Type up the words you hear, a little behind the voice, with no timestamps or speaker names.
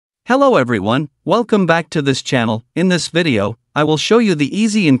Hello everyone, welcome back to this channel. In this video, I will show you the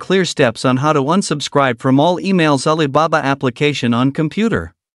easy and clear steps on how to unsubscribe from all emails Alibaba application on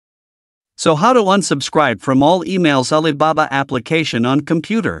computer. So how to unsubscribe from all emails Alibaba application on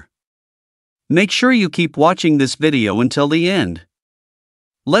computer? Make sure you keep watching this video until the end.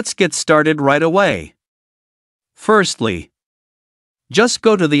 Let's get started right away. Firstly, just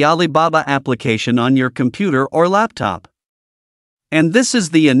go to the Alibaba application on your computer or laptop. And this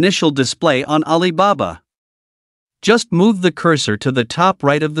is the initial display on Alibaba. Just move the cursor to the top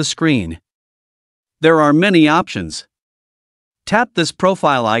right of the screen. There are many options. Tap this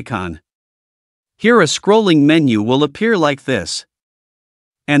profile icon. Here a scrolling menu will appear like this.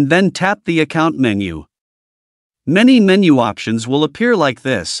 And then tap the account menu. Many menu options will appear like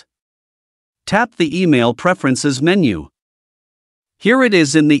this. Tap the email preferences menu. Here it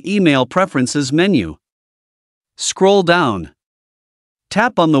is in the email preferences menu. Scroll down.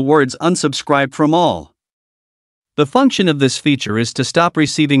 Tap on the words unsubscribe from all. The function of this feature is to stop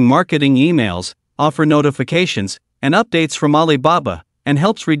receiving marketing emails, offer notifications, and updates from Alibaba, and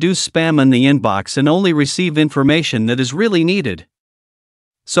helps reduce spam in the inbox and only receive information that is really needed.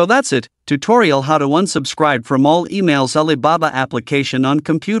 So that's it, tutorial how to unsubscribe from all emails Alibaba application on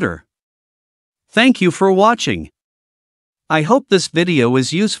computer. Thank you for watching. I hope this video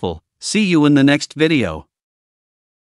is useful. See you in the next video.